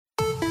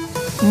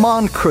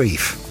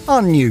Moncrief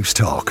on News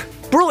Talk.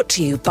 Brought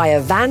to you by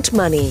Avant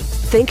Money.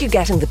 Think you're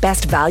getting the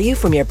best value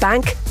from your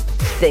bank?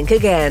 Think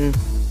again.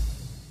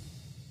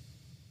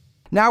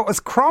 Now, as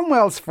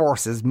Cromwell's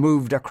forces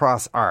moved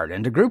across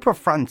Ireland, a group of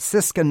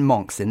Franciscan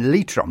monks in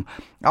Leitrim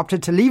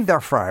opted to leave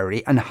their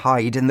friary and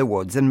hide in the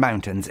woods and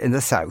mountains in the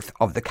south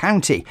of the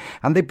county.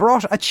 And they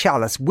brought a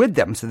chalice with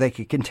them so they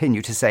could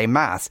continue to say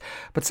Mass.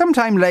 But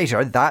sometime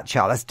later, that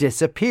chalice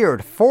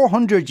disappeared.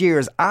 400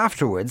 years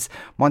afterwards,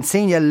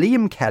 Monsignor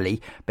Liam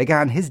Kelly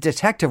began his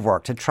detective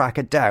work to track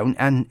it down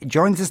and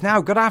joins us now.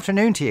 Good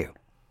afternoon to you.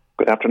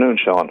 Good afternoon,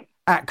 Sean.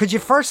 Could you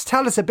first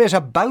tell us a bit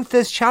about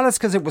this chalice,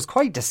 because it was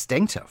quite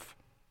distinctive?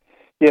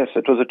 Yes,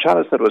 it was a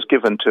chalice that was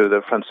given to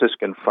the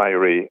Franciscan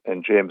Friary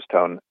in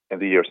Jamestown in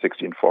the year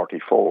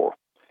 1644.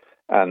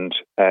 And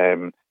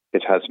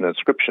it has an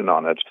inscription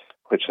on it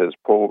which says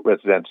Pro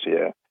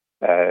Residentia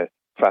Fratrum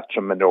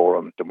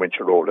Minorum de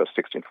Winterolus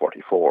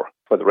 1644,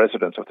 for the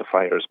residence of the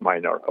Friars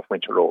Minor of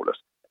Winterolus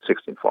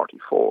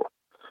 1644.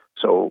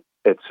 So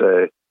it's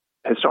a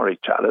historic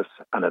chalice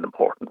and an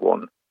important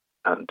one.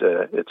 And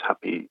it's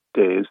happy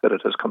days that it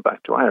has come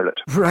back to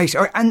Ireland. Right.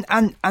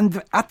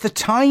 And at the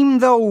time,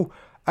 though,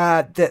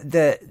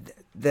 the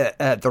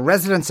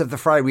residents of the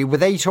friary, were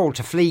they told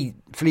to flee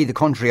the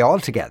country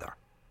altogether?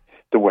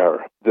 They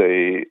were.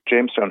 The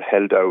Jamestown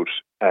held out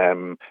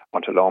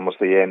until almost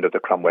the end of the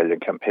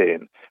Cromwellian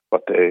campaign,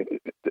 but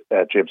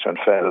Jamestown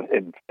fell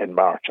in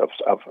March of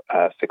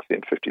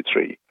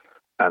 1653,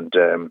 and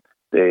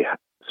the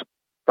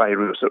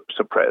friary was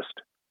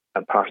suppressed.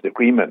 And part of the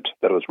agreement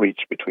that was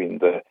reached between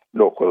the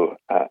local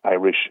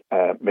Irish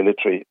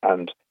military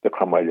and the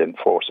Cromwellian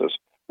forces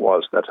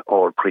was that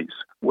all priests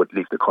would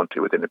leave the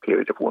country within a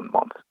period of 1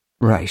 month.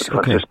 Right, the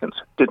Franciscans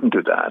didn't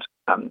do that,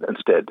 and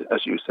instead,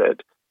 as you said,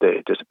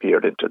 they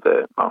disappeared into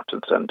the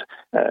mountains and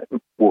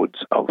woods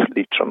of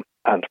Leitrim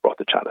and brought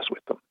the chalice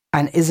with them.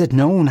 And is it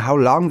known how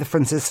long the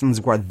Franciscans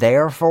were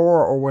there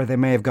for, or where they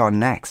may have gone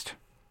next?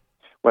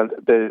 Well,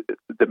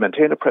 they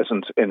maintain a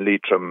presence in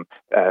Leitrim,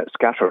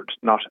 scattered,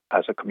 not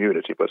as a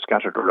community, but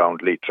scattered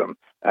around Leitrim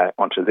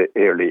until the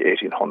early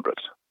 1800s.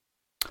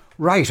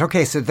 Right,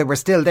 okay, so they were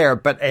still there,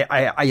 but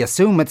I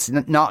assume it's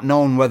not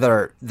known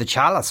whether the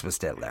chalice was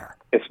still there.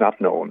 It's not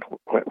known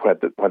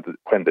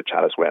when the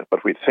chalice went,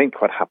 but we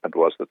think what happened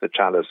was that the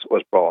chalice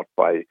was brought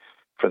by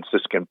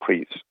Franciscan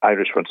priests,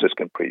 Irish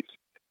Franciscan priests,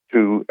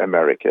 to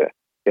America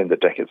in the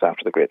decades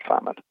after the Great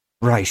Famine.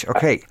 Right,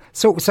 okay.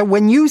 So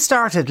when you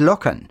started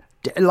looking,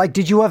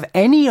 did you have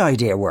any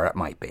idea where it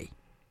might be?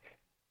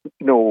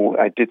 No,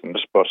 I didn't.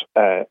 But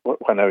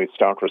when I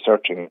started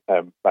researching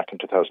back in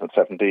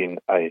 2017,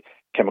 I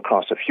came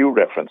across a few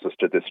references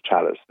to this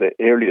chalice. The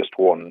earliest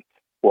one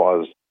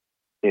was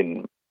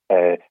in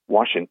a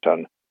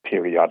Washington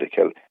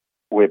periodical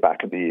way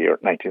back in the year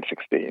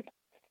 1916.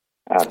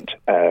 And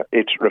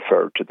it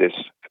referred to this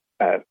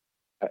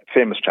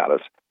famous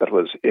chalice that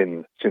was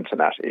in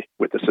Cincinnati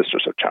with the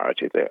Sisters of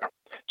Charity there.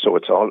 So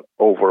it's all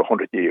over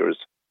 100 years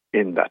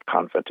in that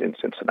convent in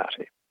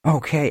Cincinnati.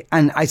 Okay,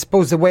 and I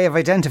suppose the way of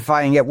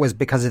identifying it was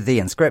because of the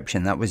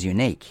inscription. That was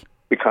unique.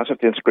 Because of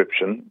the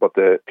inscription, but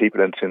the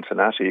people in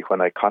Cincinnati, when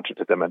I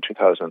contacted them in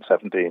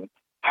 2017,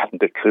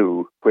 hadn't a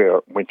clue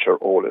where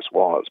Winterolus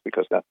was,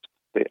 because that's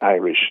the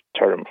Irish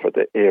term for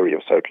the area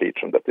of South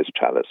Leitrim that this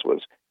chalice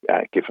was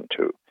given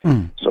to.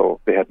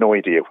 So they had no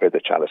idea where the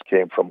chalice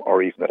came from,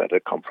 or even that it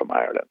had come from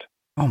Ireland.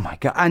 Oh my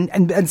God!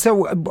 And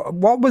so,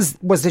 what was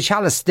the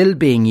chalice still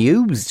being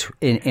used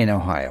in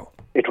Ohio?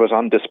 It was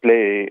on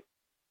display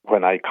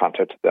when I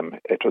contacted them.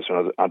 It was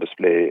on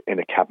display in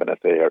a cabinet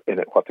there in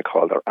what they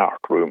call their art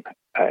room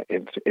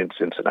in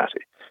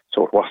Cincinnati.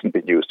 So it wasn't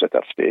being used at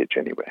that stage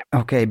anyway.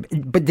 Okay,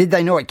 but did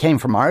they know it came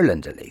from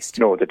Ireland at least?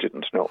 No, they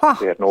didn't. No,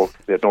 they had no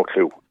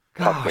clue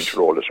what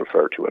Winterolus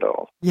referred to at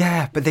all.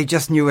 Yeah, but they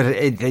just knew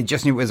it. They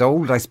just knew it was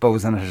old, I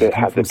suppose, and it they had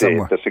had from the date.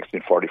 somewhere. The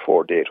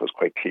 1644 date was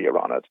quite clear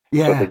on it.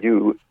 Yeah. So they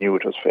knew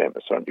it was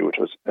famous, or knew it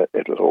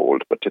was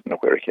old, but didn't know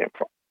where it came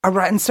from. All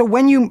right, and so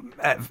when you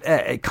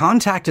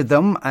contacted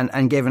them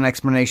and gave an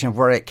explanation of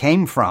where it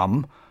came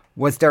from,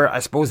 was there, I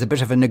suppose, a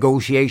bit of a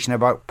negotiation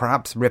about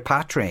perhaps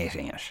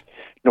repatriating it?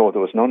 No,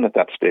 there was none at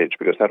that stage,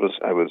 because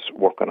I was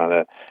working on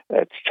a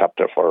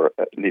chapter for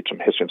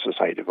Leitrim History and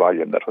Society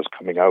volume that was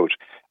coming out,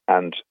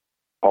 and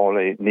all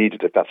I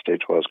needed at that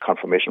stage was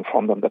confirmation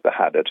from them that they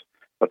had it,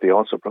 but they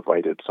also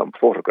provided some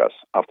photographs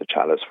of the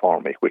chalice for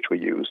me, which we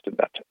used in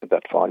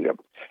that volume.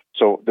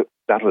 So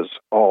that was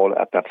all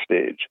at that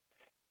stage.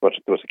 But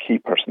there was a key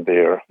person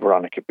there,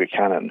 Veronica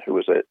Buchanan, who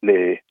was a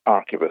lay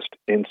archivist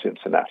in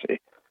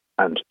Cincinnati,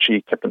 and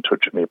she kept in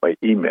touch with me by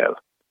email.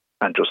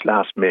 And just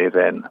last May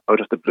then, out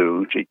of the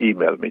blue, she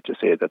emailed me to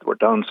say that they were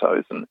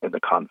downsizing in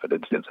the convent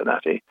in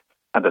Cincinnati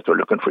and that they were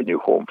looking for a new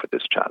home for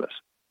this chalice.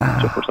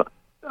 So of course,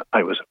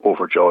 I was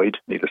overjoyed,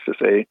 needless to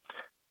say,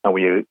 and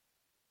we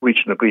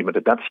reached an agreement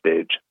at that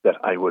stage that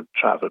I would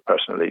travel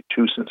personally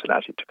to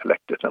Cincinnati to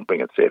collect it and bring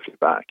it safely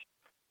back,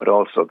 but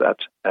also that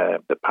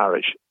the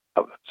parish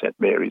of St.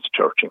 Mary's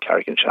Church in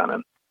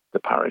Carrick-on-Shannon, the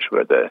parish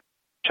where the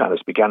chalice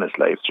began its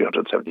life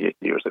 378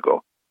 years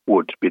ago,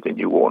 would be the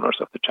new owners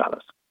of the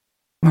chalice.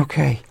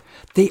 Okay.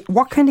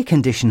 What kind of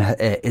condition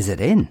is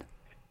it in?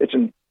 It's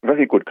in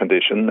very good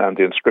condition, and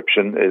the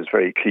inscription is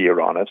very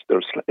clear on it.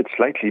 It's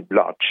slightly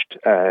blotched,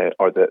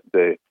 or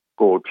the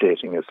gold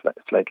plating is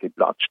slightly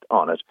blotched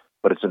on it,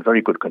 but it's in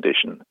very good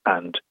condition,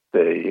 and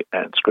the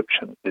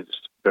inscription is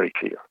very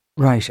clear.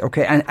 Right,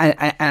 okay.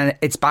 And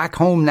it's back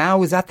home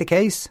now, is that the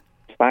case?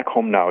 It's back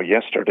home now.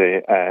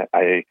 Yesterday,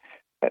 I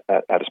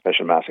at a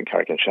special mass in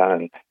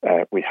Carrick-on-Shannon,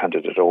 we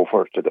handed it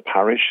over to the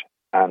parish,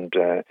 and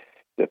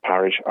the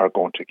parish are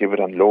going to give it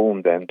on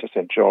loan then to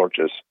St.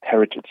 George's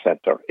Heritage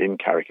Centre in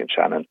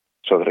Carrick-on-Shannon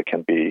so that it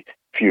can be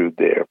viewed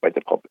there by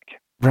the public.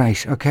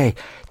 Right, okay.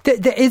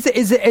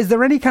 Is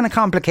there any kind of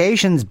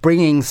complications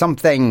bringing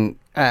something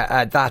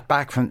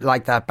back from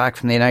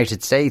the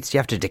United States? Do you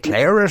have to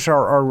declare it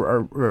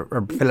or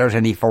fill out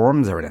any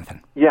forms or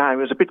anything? Yeah, I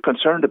was a bit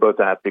concerned about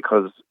that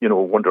because,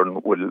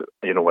 wondering would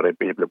I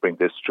be able to bring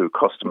this through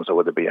customs or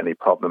would there be any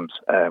problems?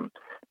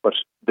 But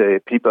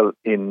the people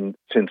in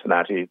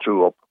Cincinnati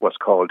drew up what's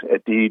called a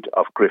deed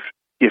of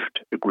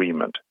gift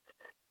agreement,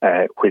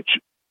 which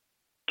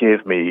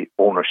gave me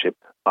ownership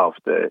of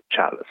the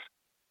chalice.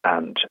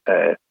 And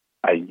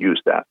I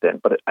used that then,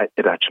 but I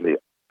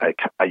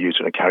used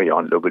it in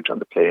carry-on luggage on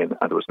the plane,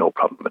 and there was no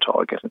problem at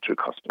all getting through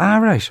customs. Ah,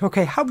 right,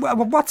 okay.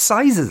 What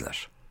size is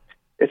it?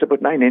 It's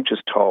about 9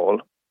 inches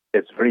tall.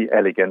 It's very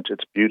elegant.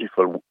 It's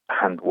beautiful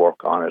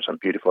handwork on it and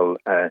beautiful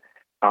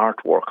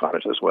artwork on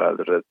it as well.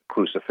 There's a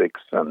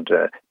crucifix and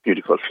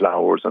beautiful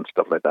flowers and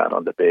stuff like that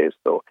on the base.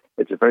 So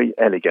it's a very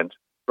elegant,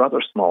 rather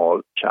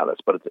small chalice,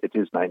 but it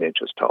is 9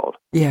 inches tall.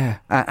 Yeah,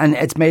 and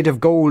it's made of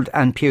gold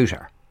and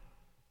pewter.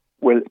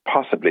 Well,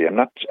 possibly. I'm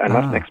not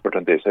an expert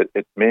on this.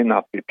 It may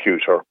not be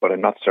pewter, but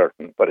I'm not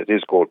certain. But it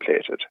is gold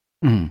plated.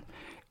 Mm.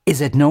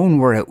 Is it known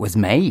where it was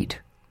made?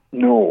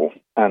 No,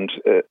 and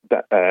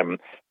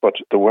but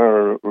there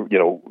were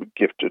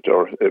gifted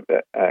or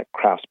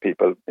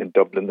craftspeople in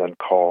Dublin and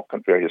Cork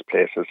and various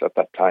places at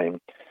that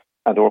time,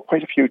 and there were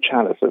quite a few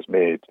chalices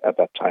made at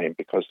that time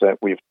because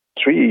we've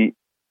 3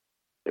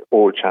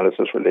 old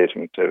chalices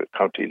relating to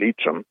County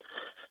Leitrim.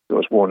 There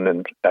was one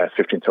in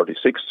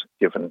 1536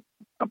 given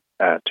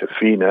to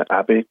Fina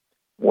Abbey,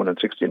 one in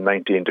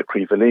 1619 to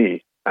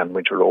Creevalee, and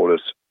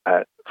Winterola's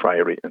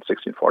Friary in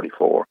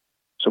 1644.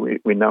 So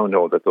we now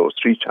know that those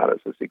 3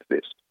 chalices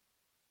exist.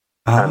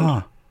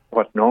 And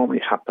what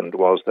normally happened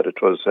was that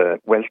it was a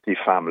wealthy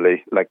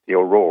family like the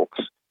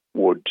O'Rourke's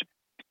would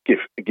give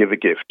a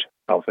gift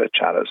of a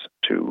chalice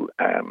to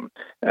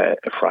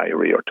a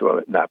friary or to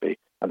an abbey,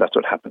 and that's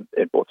what happened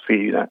in both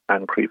Fina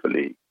and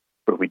Creevalee.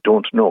 But we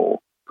don't know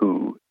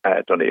who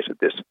donated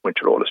this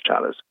Winterola's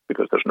chalice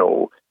because there's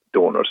no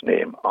donor's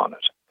name on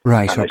it.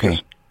 Right,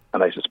 okay.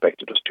 And I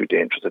suspect it was too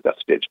dangerous at that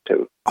stage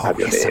to have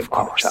your name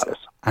on the chalice.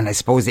 And I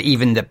suppose that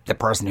even the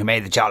person who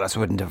made the chalice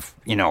wouldn't have,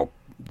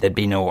 there'd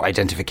be no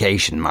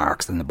identification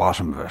marks on the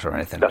bottom of it or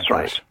anything. That's like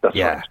right. That. That's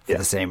yeah, right. for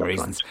the same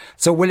reasons. Right.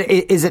 So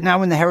is it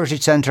now in the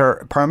Heritage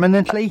Centre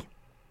permanently?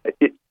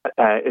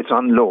 It's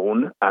on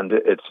loan, and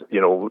it's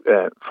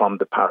from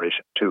the parish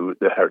to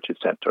the Heritage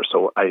Centre.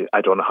 So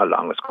I don't know how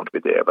long it's going to be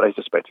there, but I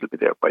suspect it'll be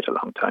there quite a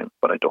long time.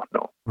 But I don't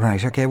know.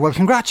 Right. Okay. Well,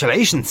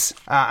 congratulations.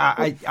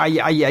 Are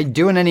you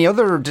doing any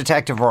other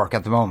detective work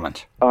at the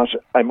moment?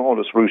 I'm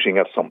always rooting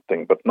at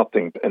something, but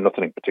nothing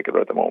in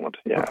particular at the moment.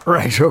 Yeah.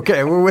 Right.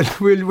 Okay. Well,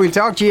 we'll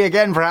talk to you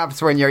again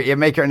perhaps when you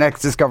make your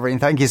next discovery.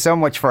 And thank you so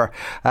much for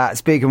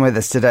speaking with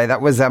us today.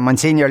 That was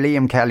Monsignor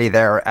Liam Kelly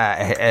there,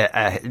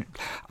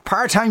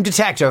 part-time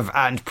detective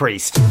and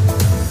priest.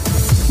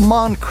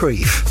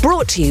 Moncrief.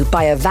 Brought to you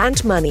by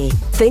Avant Money.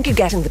 Think you're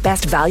getting the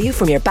best value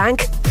from your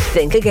bank?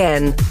 Think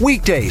again.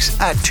 Weekdays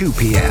at 2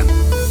 p.m.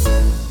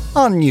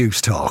 on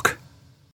News Talk.